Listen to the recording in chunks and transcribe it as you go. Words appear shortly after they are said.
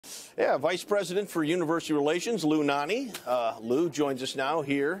Yeah, Vice President for University Relations, Lou Nanni. Lou joins us now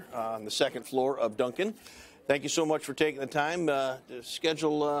here on the second floor of Duncan. Thank you so much for taking the time to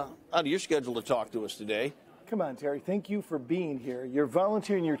schedule out of your schedule to talk to us today. Come on, Terry. Thank you for being here. You're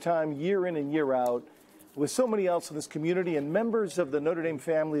volunteering your time year in and year out with so many else in this community and members of the Notre Dame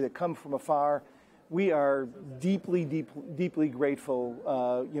family that come from afar. We are deeply, deeply grateful,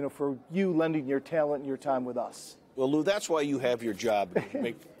 for you lending your talent and your time with us. Well, Lou, that's why you have your job.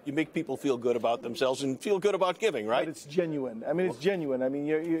 You make people feel good about themselves and feel good about giving, right? But it's genuine. I mean, it's genuine. I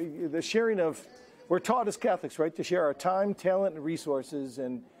mean, the sharing of, we're taught as Catholics, right, to share our time, talent, and resources,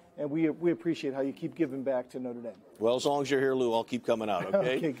 and we appreciate how you keep giving back to Notre Dame. Well, as long as you're here, Lou, I'll keep coming out,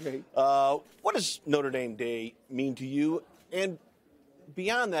 okay? Okay, great. What does Notre Dame Day mean to you? And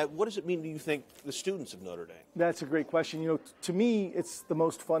beyond that, what does it mean to you think the students of Notre Dame? That's a great question. You know, to me, it's the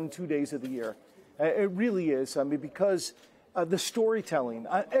most fun 2 days of the year. It really is. I mean, because the storytelling.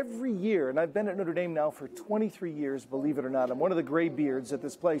 Every year, and I've been at Notre Dame now for 23 years, believe it or not. I'm one of the gray beards at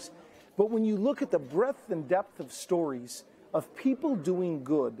this place. But when you look at the breadth and depth of stories of people doing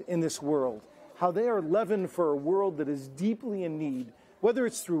good in this world, how they are leavened for a world that is deeply in need, whether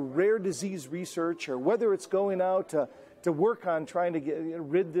it's through rare disease research or whether it's going out to work on trying to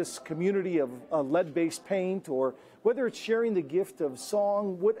rid this community of lead-based paint, or whether it's sharing the gift of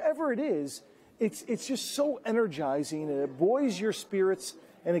song, whatever it is, it's just so energizing, and it buoys your spirits,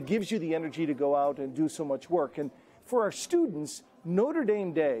 and it gives you the energy to go out and do so much work. And for our students, Notre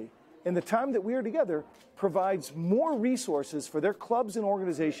Dame Day, and the time that we are together, provides more resources for their clubs and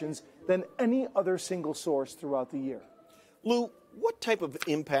organizations than any other single source throughout the year. Lou, what type of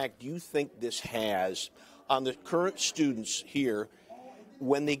impact do you think this has on the current students here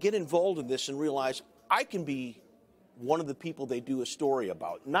when they get involved in this and realize I can be one of the people they do a story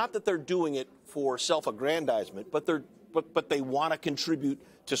about? Not that they're doing it for self-aggrandizement, but they want to contribute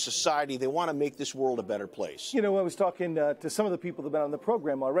to society. They want to make this world a better place. You know, I was talking to some of the people that have been on the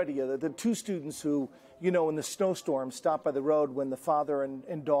program already, the two students who, in the snowstorm stopped by the road when the father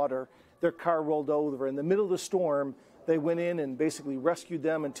and daughter, their car rolled over. In the middle of the storm, they went in and basically rescued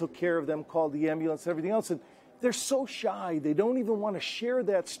them and took care of them, called the ambulance and everything else. And they're so shy. They don't even want to share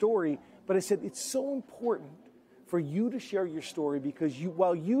that story. But I said, it's so important for you to share your story, because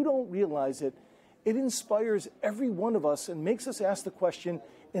while you don't realize it, it inspires every one of us and makes us ask the question,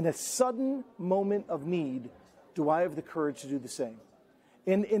 in a sudden moment of need, do I have the courage to do the same?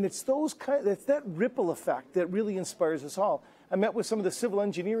 And it's it's that ripple effect that really inspires us all. I met with some of the civil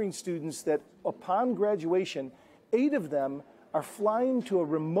engineering students that upon graduation, 8 of them are flying to a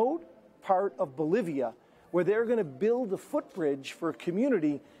remote part of Bolivia where they're going to build a footbridge for a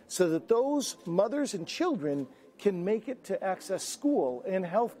community so that those mothers and children can make it to access school and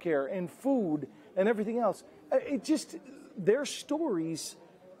healthcare and food and everything else. Their stories,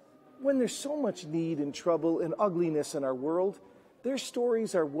 when there's so much need and trouble and ugliness in our world, their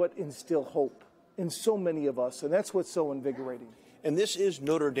stories are what instill hope in so many of us, and that's what's so invigorating. And this is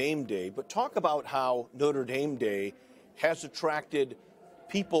Notre Dame Day, but talk about how Notre Dame Day has attracted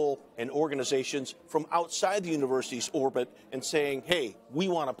people and organizations from outside the university's orbit and saying, hey, we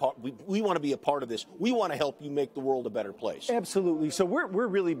want to be a part of this. We want to help you make the world a better place. Absolutely. So we're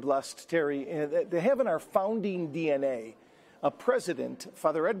really blessed, Terry, to have in our founding DNA a president,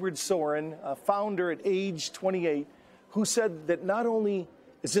 Father Edward Soren, a founder at age 28, who said that not only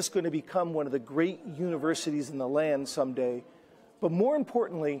is this going to become one of the great universities in the land someday, but more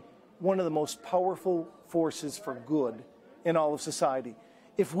importantly, one of the most powerful forces for good in all of society.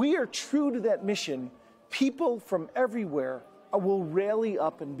 If we are true to that mission, people from everywhere will rally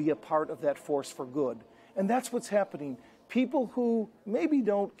up and be a part of that force for good. And that's what's happening. People who maybe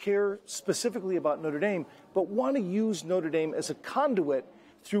don't care specifically about Notre Dame, but want to use Notre Dame as a conduit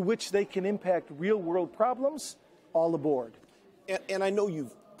through which they can impact real-world problems, all aboard. And I know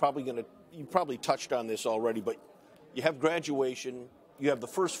you probably touched on this already, but you have graduation, you have the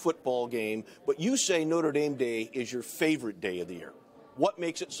first football game, but you say Notre Dame Day is your favorite day of the year. What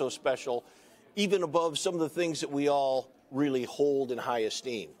makes it so special, even above some of the things that we all really hold in high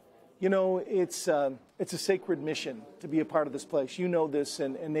esteem? You know, it's a sacred mission to be a part of this place. You know this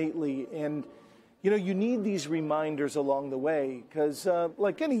innately, and you need these reminders along the way, because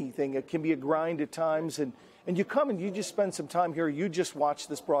like anything, it can be a grind at times, and you come and you just spend some time here, you just watch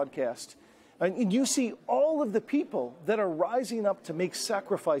this broadcast, and you see all of the people that are rising up to make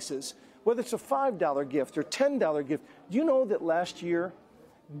sacrifices, whether it's a $5 gift or $10 gift. Do you know that last year,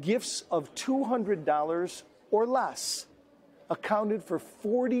 gifts of $200 or less accounted for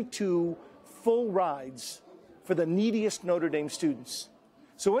 42 full rides for the neediest Notre Dame students?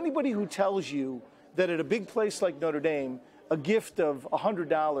 So anybody who tells you that at a big place like Notre Dame, a gift of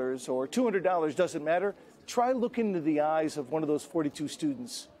 $100 or $200 doesn't matter. Try looking into the eyes of one of those 42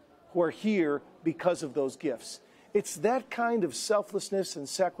 students who are here because of those gifts. It's that kind of selflessness and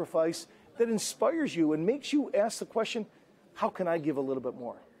sacrifice that inspires you and makes you ask the question, how can I give a little bit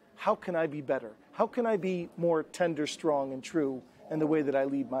more? How can I be better? How can I be more tender, strong, and true in the way that I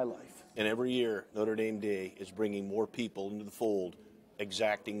lead my life? And every year, Notre Dame Day is bringing more people into the fold,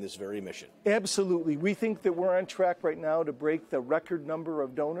 exacting this very mission. Absolutely. We think that we're on track right now to break the record number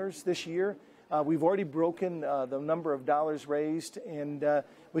of donors this year. We've already broken the number of dollars raised, and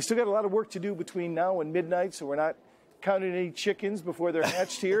we still got a lot of work to do between now and midnight, so we're not counting any chickens before they're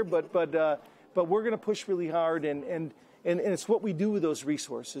hatched here, but we're going to push really hard, and it's what we do with those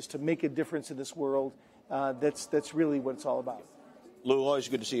resources to make a difference in this world. That's really what it's all about. Lou, always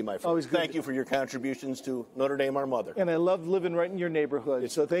good to see you, my friend. Always good. Thank you for your contributions to Notre Dame, our mother. And I love living right in your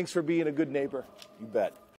neighborhood, so thanks for being a good neighbor. You bet.